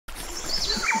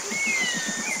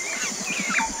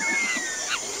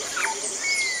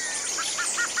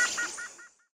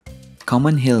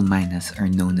Common hill mynahs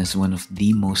are known as one of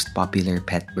the most popular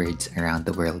pet birds around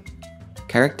the world.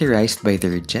 Characterized by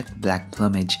their jet black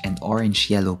plumage and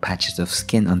orange-yellow patches of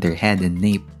skin on their head and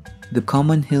nape, the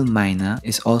common hill mynah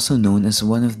is also known as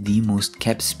one of the most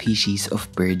kept species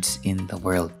of birds in the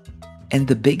world. And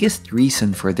the biggest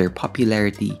reason for their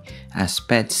popularity as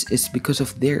pets is because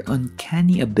of their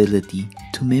uncanny ability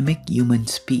to mimic human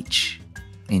speech.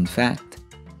 In fact,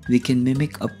 they can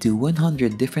mimic up to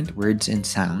 100 different words and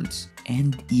sounds,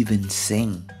 and even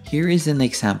sing. Here is an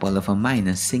example of a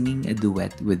mynah singing a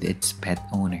duet with its pet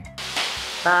owner.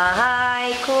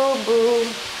 Bahay kubo,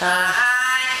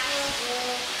 bahay kubo,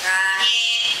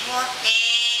 kahit muti,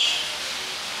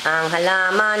 ang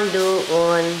halaman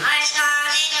doon ay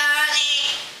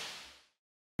sari-sari.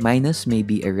 Mynahs may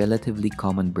be a relatively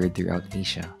common bird throughout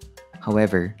Asia.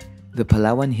 However, the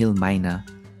Palawan Hill Mynah,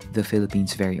 the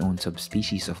Philippines' very own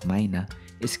subspecies of mynah,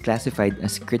 is classified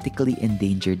as critically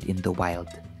endangered in the wild.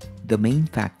 The main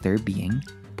factor being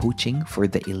poaching for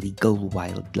the illegal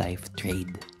wildlife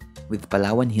trade, with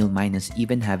Palawan Hill Mynahs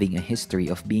even having a history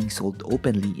of being sold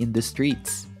openly in the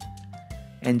streets.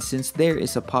 And since there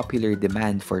is a popular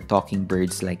demand for talking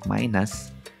birds like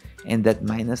mynahs, and that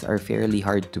mynahs are fairly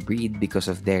hard to breed because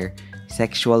of their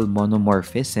sexual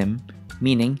monomorphism,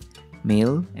 meaning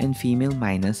male and female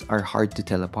mynahs are hard to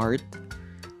tell apart,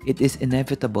 it is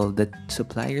inevitable that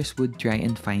suppliers would try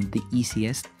and find the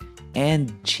easiest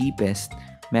and cheapest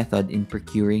method in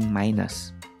procuring mynahs: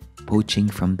 poaching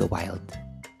from the wild.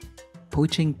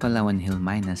 Poaching Palawan Hill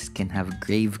mynahs can have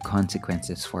grave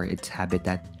consequences for its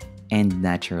habitat and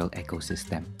natural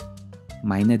ecosystem.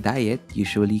 Mynah diet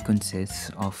usually consists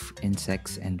of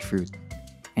insects and fruit,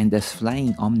 and as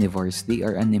flying omnivores, they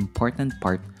are an important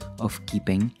part of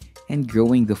keeping and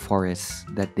growing the forests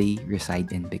that they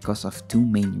reside in because of two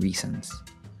main reasons.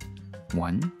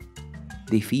 One,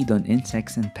 they feed on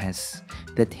insects and pests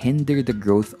that hinder the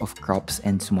growth of crops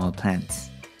and small plants,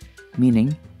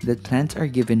 meaning that plants are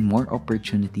given more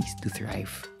opportunities to thrive.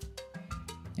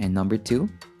 And number two,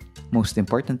 most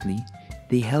importantly,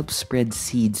 they help spread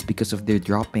seeds because of their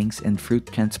droppings and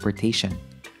fruit transportation.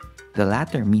 The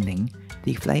latter meaning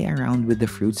they fly around with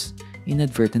the fruits,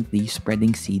 inadvertently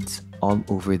spreading seeds all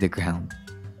over the ground.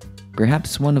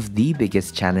 Perhaps one of the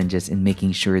biggest challenges in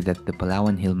making sure that the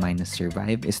Palawan Hill mynahs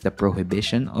survive is the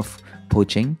prohibition of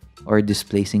poaching or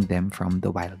displacing them from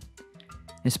the wild.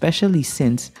 Especially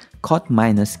since caught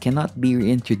mynahs cannot be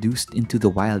reintroduced into the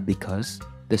wild because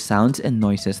the sounds and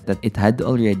noises that it had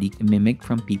already mimicked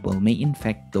from people may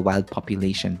infect the wild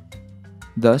population,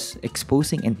 thus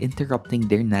exposing and interrupting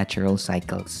their natural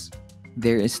cycles.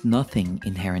 There is nothing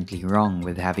inherently wrong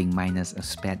with having mynahs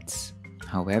as pets.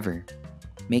 However,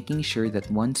 making sure that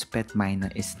one's pet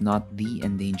mynah is not the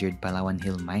endangered Palawan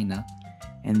Hill mynah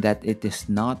and that it is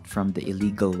not from the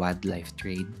illegal wildlife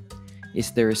trade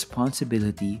is the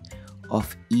responsibility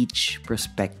of each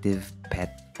prospective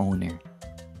pet owner.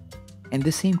 And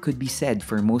the same could be said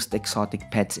for most exotic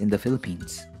pets in the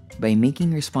Philippines. By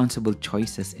making responsible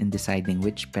choices in deciding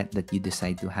which pet that you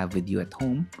decide to have with you at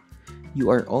home, you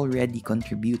are already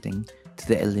contributing to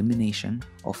the elimination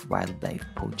of wildlife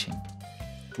poaching.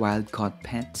 Wild-caught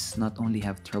pets not only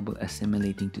have trouble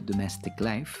assimilating to domestic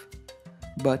life,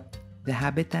 but the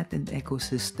habitat and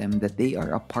ecosystem that they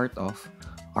are a part of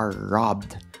are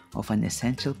robbed of an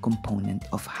essential component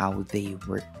of how they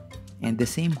work. And the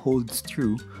same holds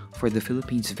true for the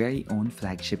Philippines' very own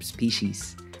flagship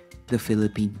species, the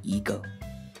Philippine Eagle.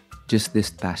 Just this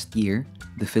past year,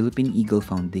 the Philippine Eagle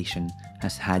Foundation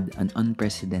has had an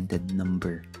unprecedented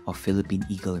number of Philippine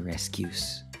Eagle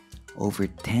rescues. Over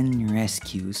 10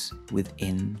 rescues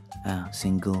within a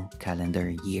single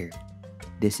calendar year.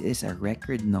 This is a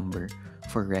record number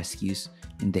for rescues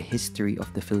in the history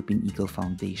of the Philippine Eagle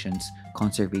Foundation's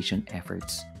conservation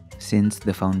efforts since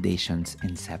the foundation's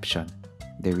inception.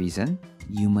 The reason?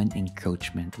 Human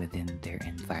encroachment within their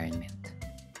environment.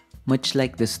 Much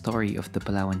like the story of the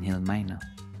Palawan Hill Mynah,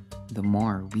 the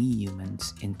more we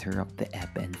humans interrupt the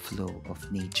ebb and flow of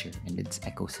nature and its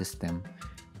ecosystem,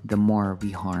 the more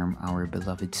we harm our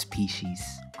beloved species,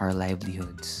 our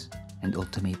livelihoods, and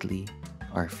ultimately,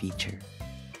 our future.